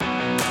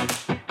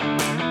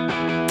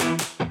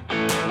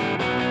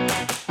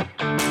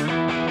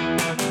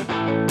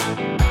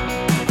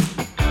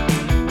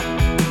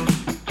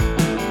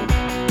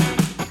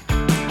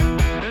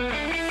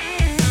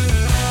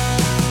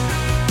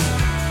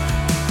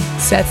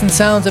Sats and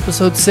Sounds,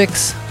 episode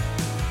 6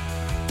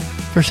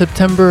 for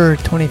September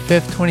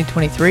 25th,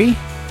 2023.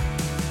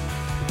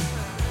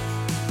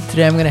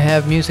 Today I'm going to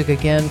have music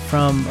again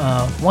from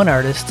one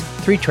artist,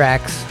 3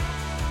 tracks.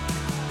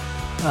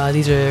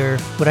 These are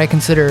what I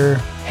consider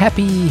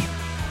happy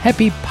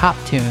pop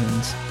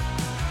tunes.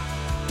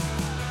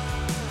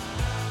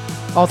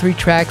 All 3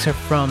 tracks are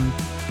from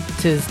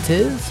Tiz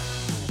Tiz.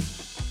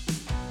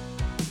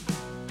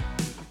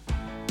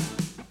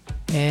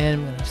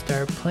 And I'm going to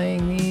start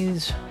playing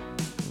these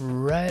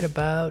right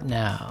about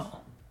now.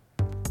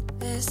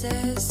 This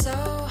is so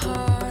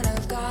hard,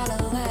 I've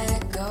gotta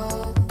let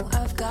go.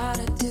 I've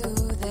gotta do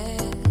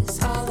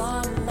this all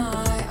on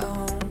my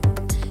own.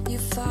 You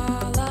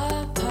fall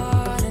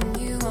apart and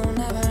you will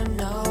never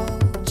know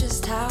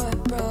just how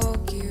it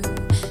broke you.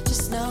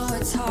 Just know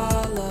it's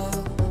hollow.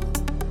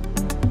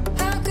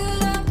 How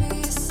could I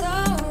be so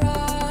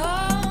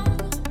wrong?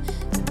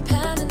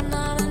 Depending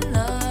on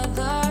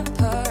another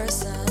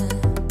person.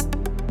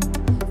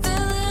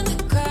 Filling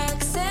the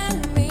cracks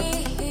in me.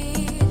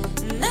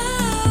 Now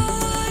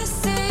I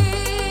see.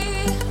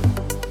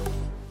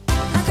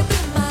 I could be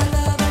my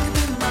love, I could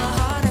be my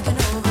heart. I can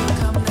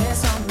overcome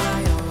this on my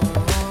own.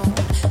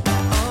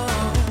 My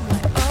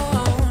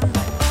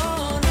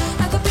own.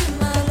 I could be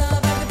my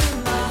love, I could be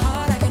my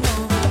heart. I can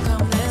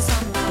overcome this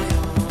on my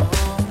own.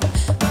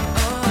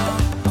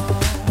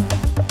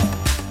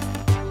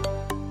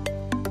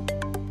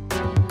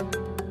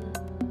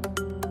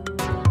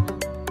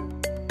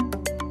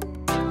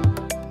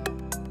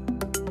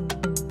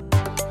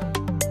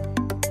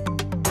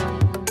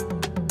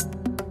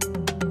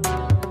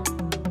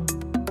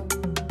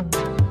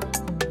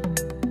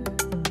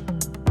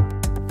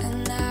 And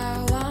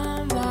now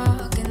I'm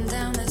walking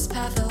down this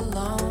path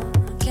alone.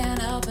 Can't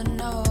help but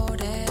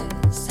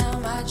notice how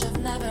much I've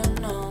never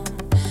known.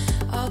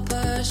 I'll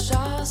push,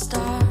 I'll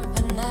start,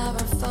 but never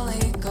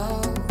fully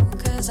go.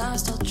 'Cause I'm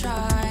still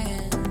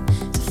trying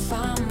to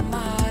find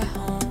my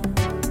home.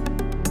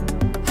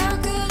 How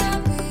could I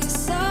be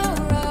so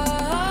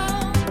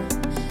wrong?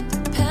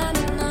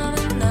 Depending on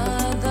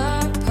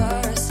another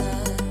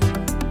person.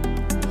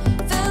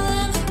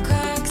 Filling the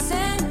cracks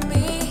in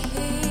me.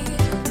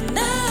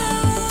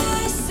 Now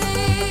I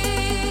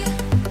see.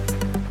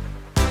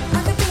 I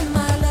could be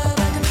my love,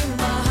 I could be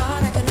my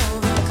heart. I can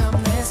overcome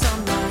this on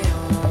my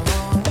own.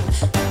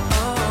 My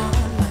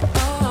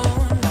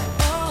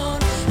own.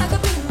 I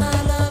could be my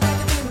love, I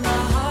could be my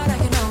heart. I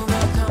can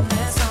overcome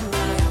this on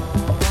my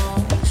own.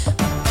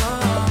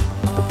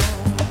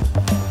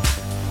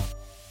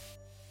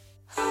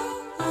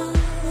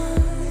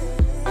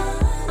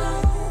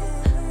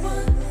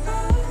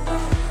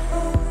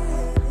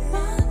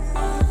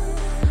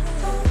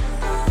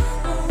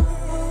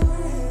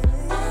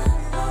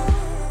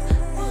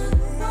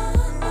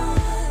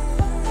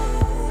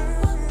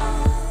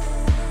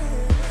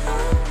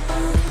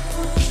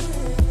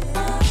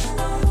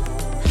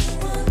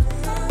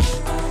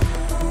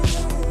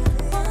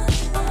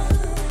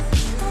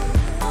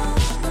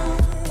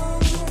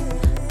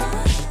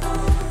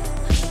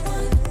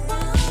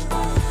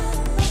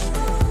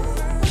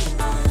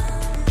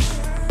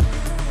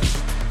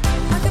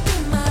 I could be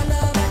my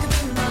love, I could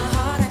be my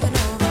heart. I can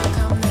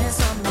overcome this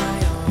on my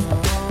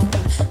own.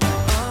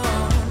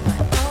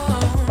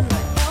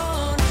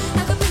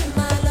 I could be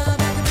my love,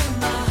 I could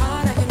be my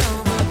heart. I can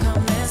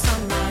overcome this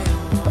on my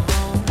own.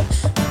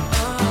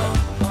 I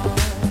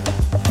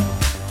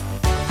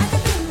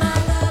could be my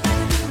love, I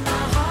could be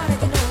my heart. I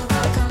can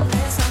overcome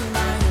this on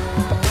my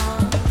own.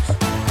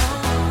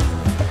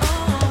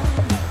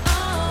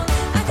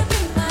 I could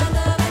be my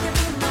love, I could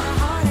be my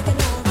heart. I can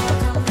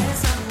overcome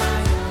this on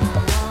my own.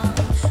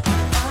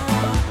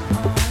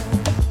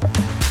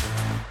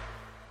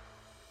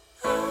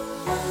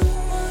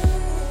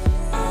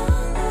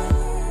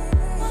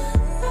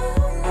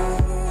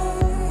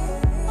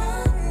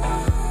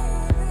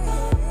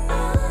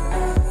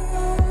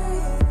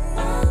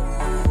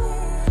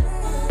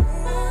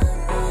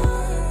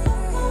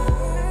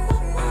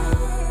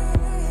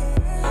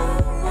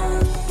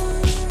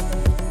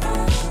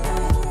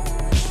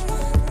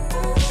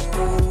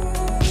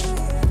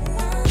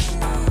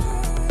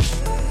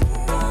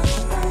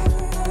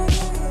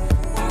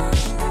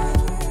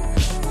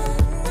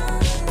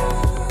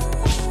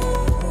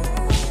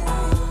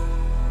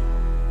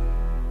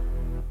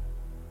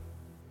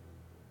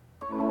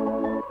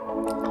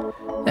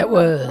 That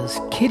was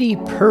Kitty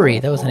Purry.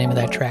 That was the name of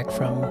that track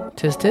from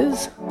Tiz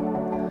Tiz.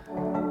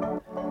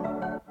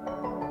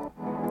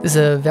 This is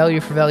a value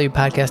for value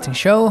podcasting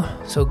show,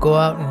 so go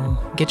out and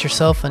get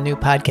yourself a new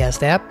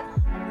podcast app.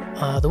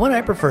 The one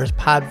I prefer is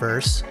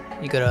Podverse.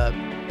 You go to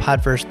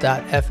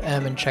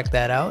podverse.fm and check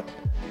that out.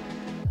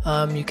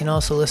 You can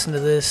also listen to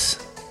this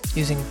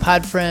using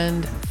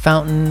Podfriend,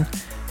 Fountain,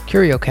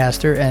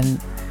 Curiocaster, and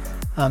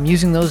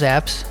using those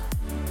apps,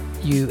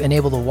 you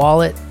enable the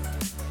wallet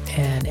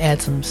and add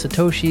some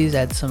Satoshis,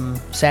 add some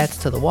sats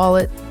to the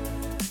wallet,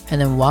 and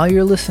then while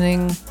you're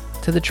listening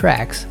to the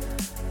tracks,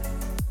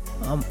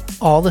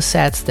 all the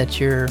sats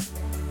that you're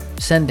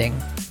sending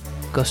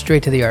go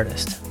straight to the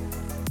artist.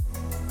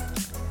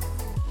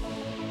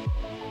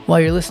 While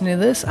you're listening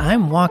to this,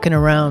 I'm walking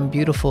around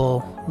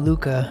beautiful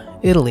Lucca,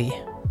 Italy.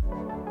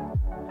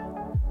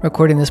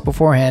 Recording this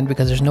beforehand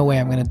because there's no way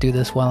I'm going to do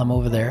this while I'm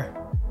over there.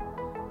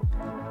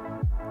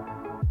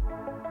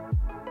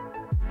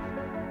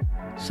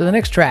 So the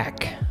next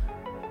track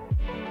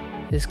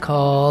is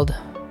called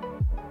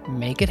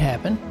Make It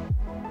Happen.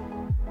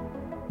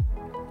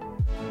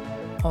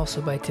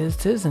 Also by Tiz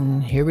Tiz,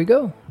 and here we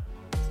go.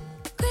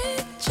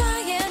 Quit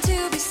trying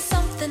to be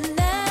something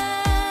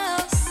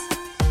else.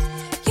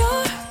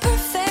 You're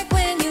perfect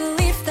when you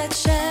leave that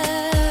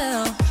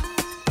shell.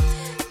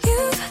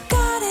 You've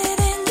got it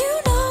and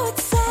you know it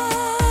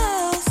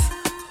sells.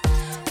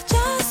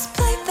 Just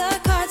play the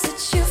cards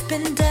that you've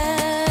been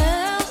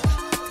dealt.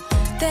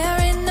 There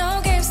ain't no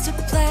games to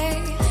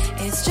play.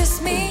 It's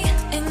just me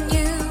and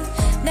you.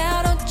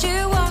 Now don't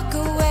you walk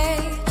away,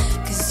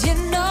 'cause you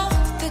know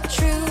the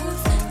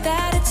truth,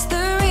 that it's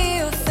the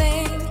real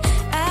thing.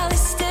 At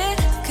least it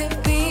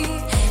could be,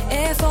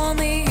 if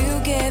only you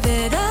give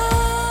it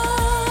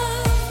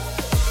up.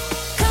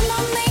 Come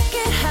on, make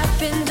it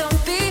happen,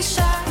 don't be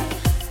shy.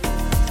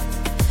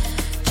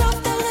 Drop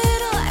the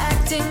little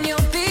acting,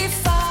 you'll be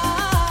fine.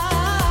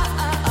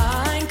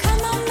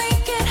 Come on,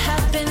 make it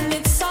happen,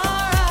 it's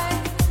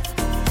alright.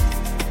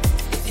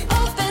 If you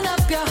open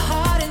up your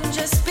heart and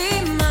just be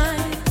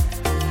mine.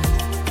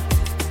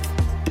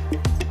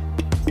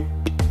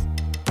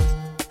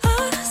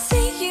 I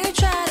see you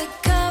try to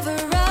cover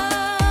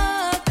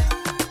up.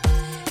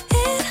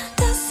 It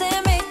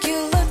doesn't make you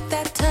look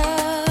that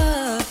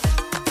tough.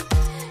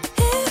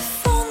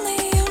 If only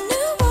you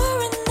knew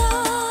we're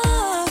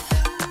enough,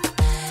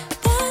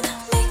 then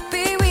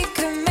maybe we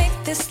could make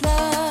this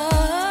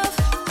love.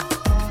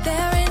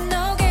 There ain't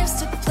no games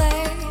to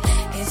play.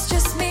 It's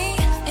just me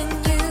and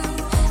you.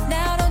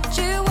 Now don't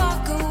you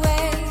walk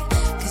away,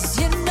 'cause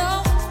you know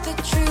the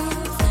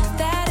truth,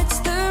 that it's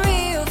the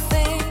real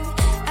thing.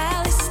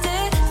 At least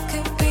it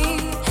could be,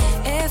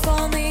 if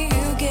only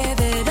you give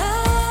it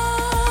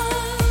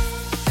up.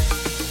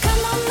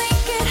 Come on,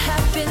 make it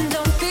happen,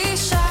 don't be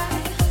shy.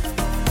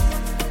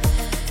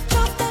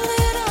 Drop the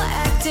little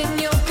acting,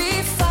 you'll be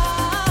fine.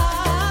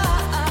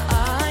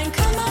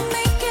 Come on,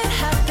 make it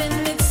happen,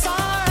 it's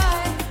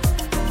alright.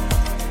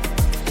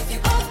 If you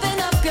open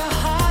up your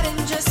heart and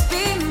just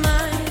be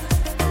mine.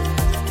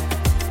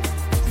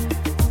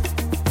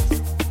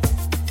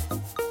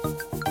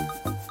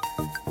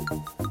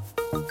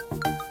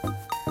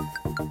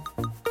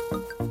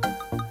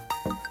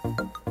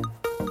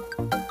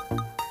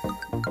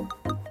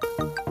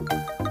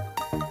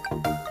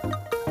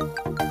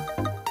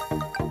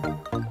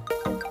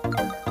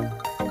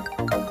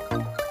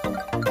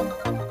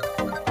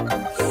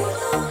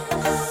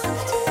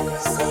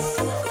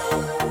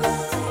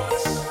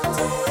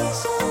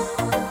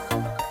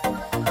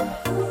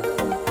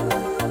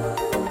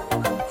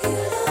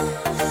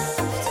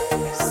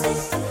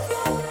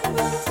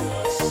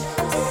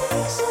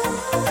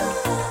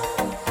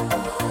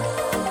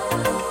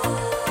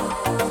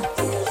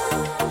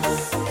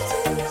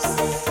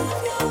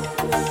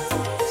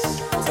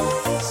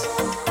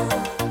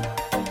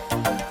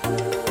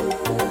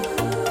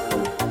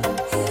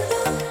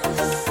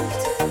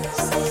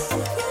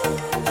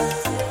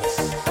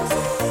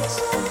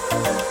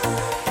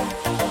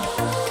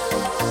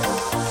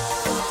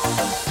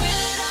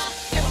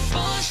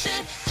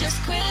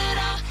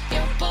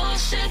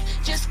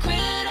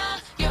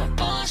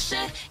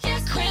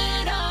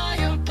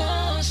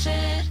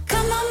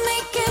 Come on,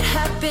 make it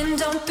happen,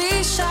 don't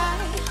be shy.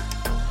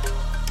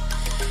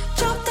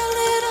 Drop the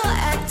little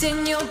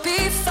acting, you'll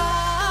be fine.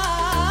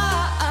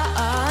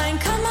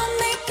 Come on,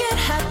 make it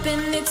happen,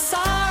 it's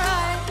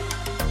alright.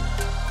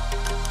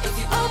 If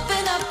you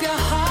open up your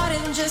heart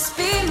and just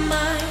be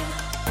mine.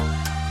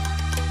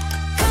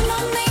 Come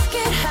on, make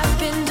it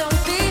happen,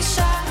 don't be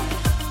shy.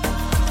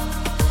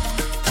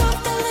 Drop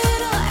the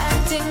little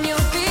acting,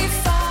 you'll be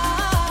fine.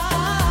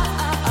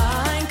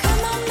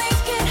 Come on,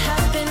 make it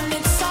happen,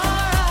 it's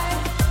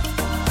alright.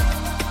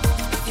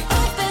 If you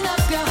open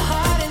up your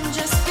heart and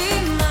just be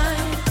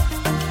mine.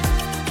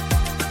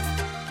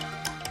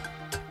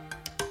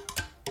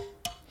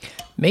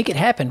 Make It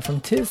Happen from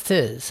Tiz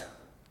Tiz.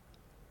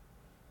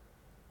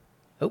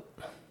 Oh,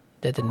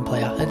 that didn't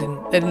play out. That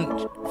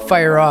didn't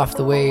fire off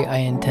the way I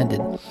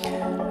intended.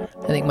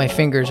 I think my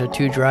fingers are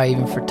too dry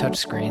even for touch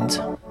screens.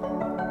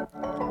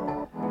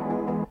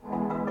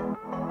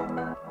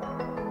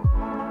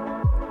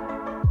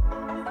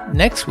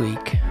 Next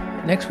week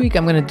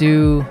I'm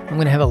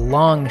gonna have a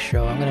long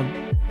show. I'm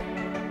gonna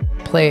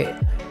play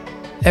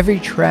every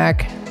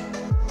track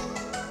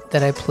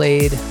that I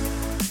played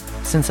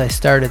since I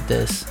started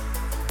this.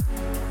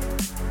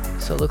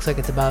 So it looks like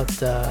it's about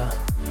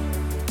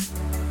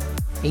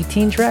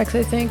 18 tracks,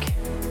 I think.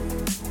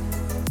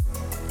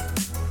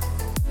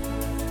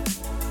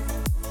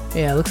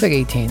 Yeah, it looks like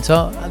 18.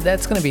 So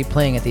that's going to be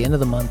playing at the end of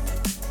the month.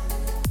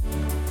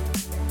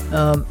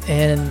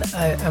 And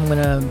I'm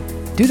going to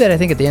do that, I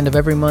think, at the end of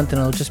every month, and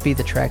it'll just be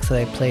the tracks that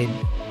I played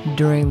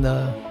during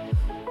the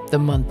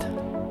month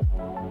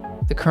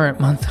the current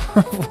month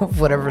of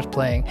whatever's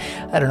playing.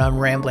 I don't know, I'm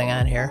rambling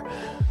on here.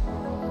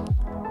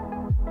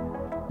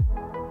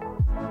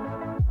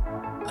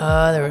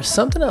 There was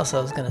something else I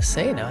was going to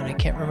say now, and I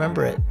can't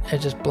remember it. I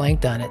just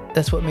blanked on it.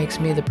 That's what makes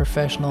me the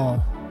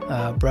professional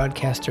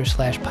broadcaster /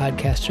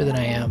 podcaster that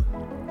I am.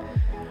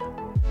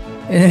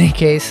 In any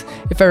case,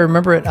 if I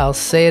remember it, I'll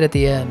say it at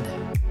the end.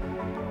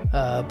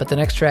 But the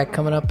next track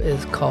coming up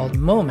is called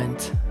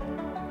Moment.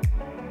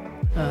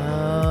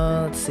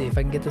 Let's see if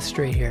I can get this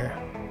straight here.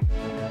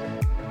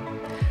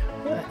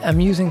 I'm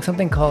using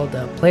something called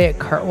Play It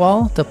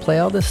Cartwall to play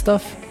all this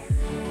stuff.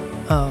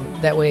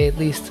 That way, at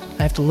least,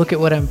 I have to look at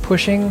what I'm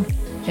pushing,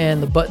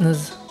 and the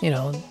buttons, they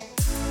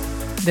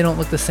don't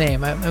look the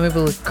same. I'm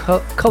able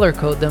to color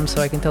code them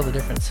so I can tell the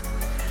difference.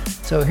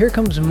 So here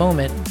comes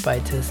Moment by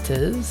Tiz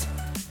Tiz.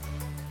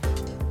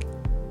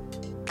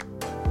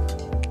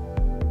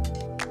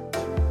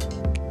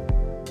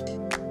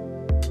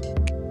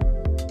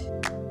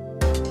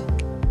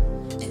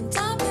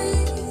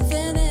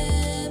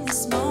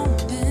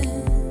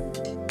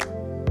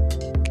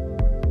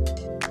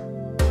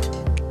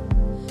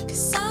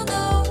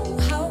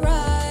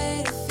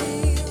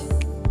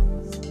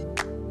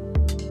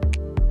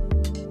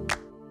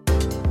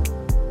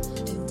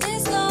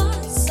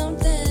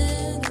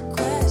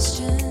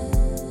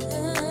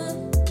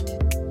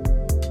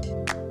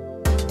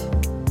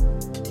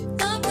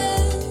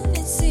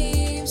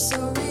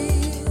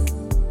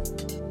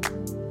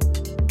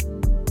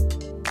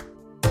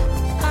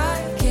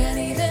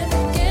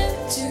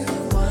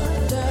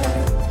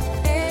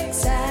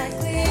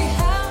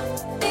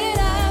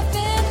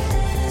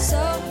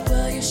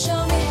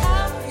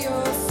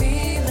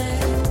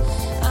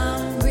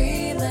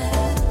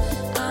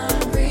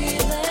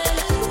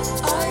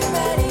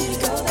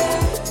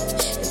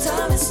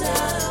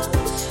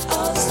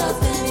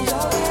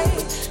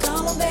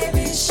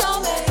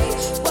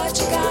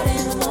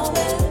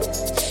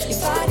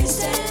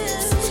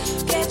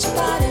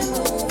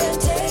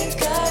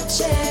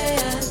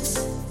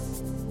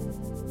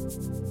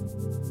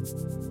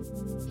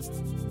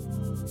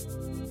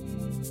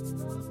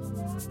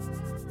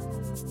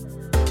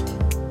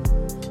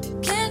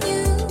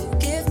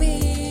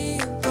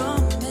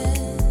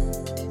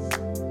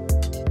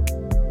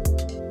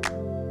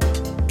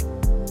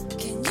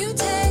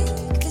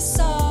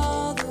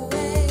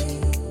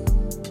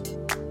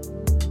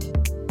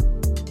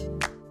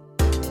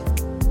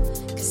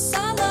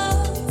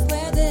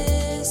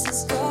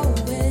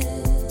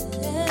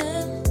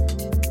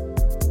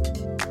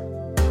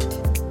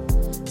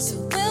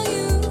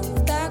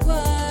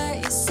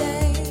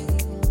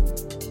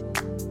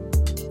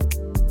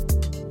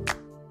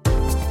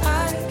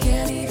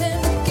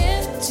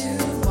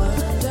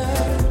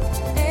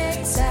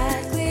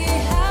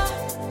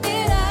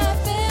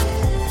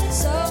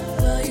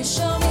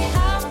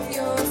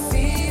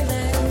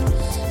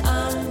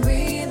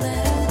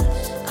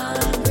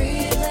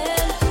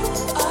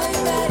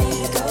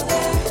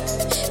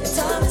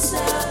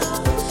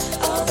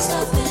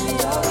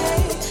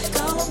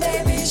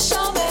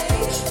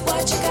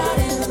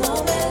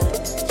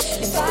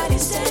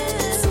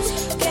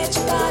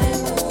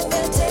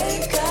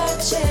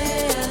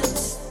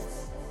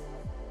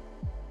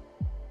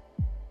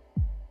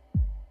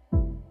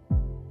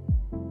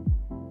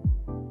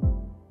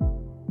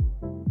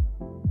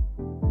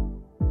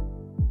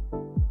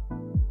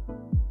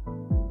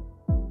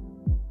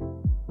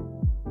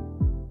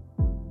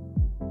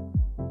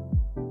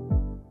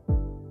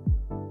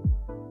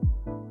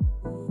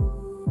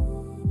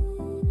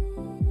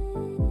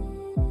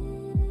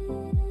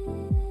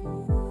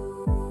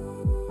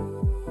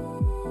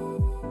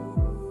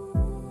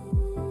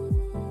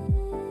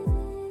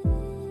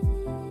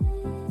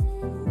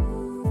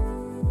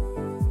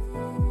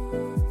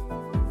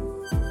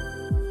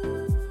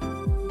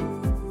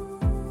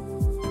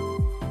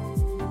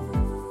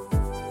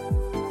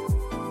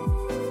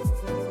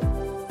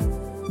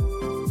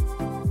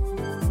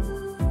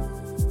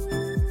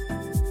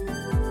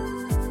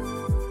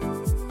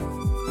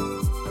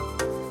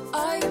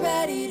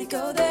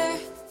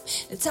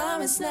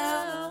 Time is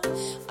now.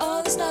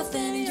 Oh, there's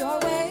nothing in your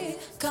way.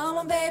 Come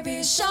on,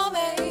 baby, show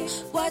me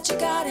what you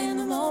got in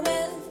the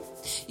moment.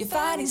 Your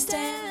fighting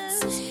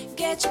stance.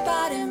 Get your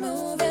body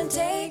moving,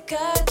 take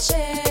a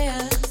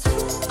chance.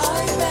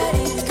 Are you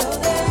ready to go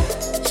there?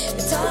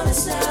 The time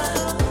is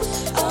now.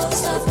 Oh,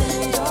 there's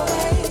nothing in your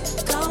way.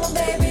 Come on,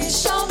 baby,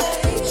 show me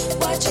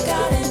what you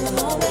got in the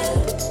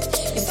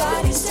moment. Your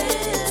fighting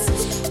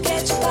stance.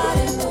 Get your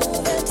body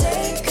moving,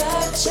 take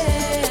a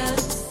chance.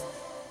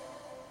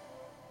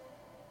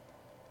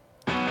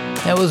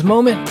 That was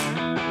Moment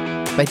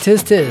by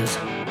Tiz Tiz.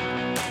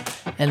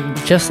 And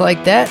just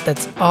like that,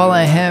 that's all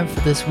I have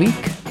for this week.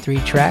 3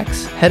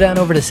 tracks. Head on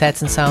over to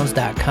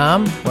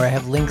satsandsounds.com where I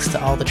have links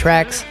to all the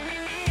tracks.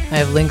 I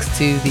have links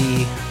to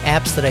the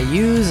apps that I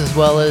use, as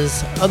well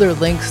as other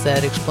links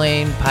that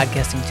explain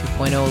Podcasting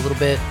 2.0 a little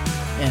bit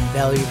and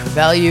value for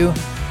value.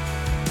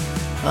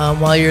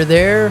 While you're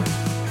there,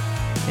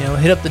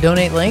 hit up the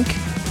donate link.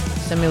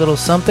 Send me a little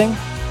something.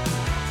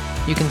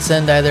 You can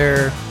send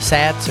either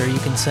sats or you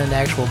can send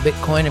actual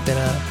Bitcoin. I've got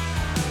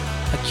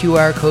a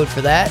QR code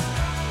for that.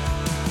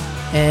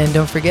 And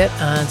don't forget,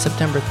 on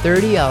September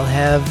 30, I'll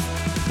have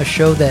a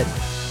show that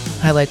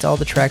highlights all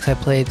the tracks I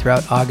played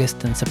throughout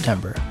August and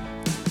September.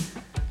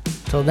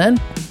 Till then,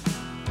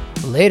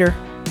 later.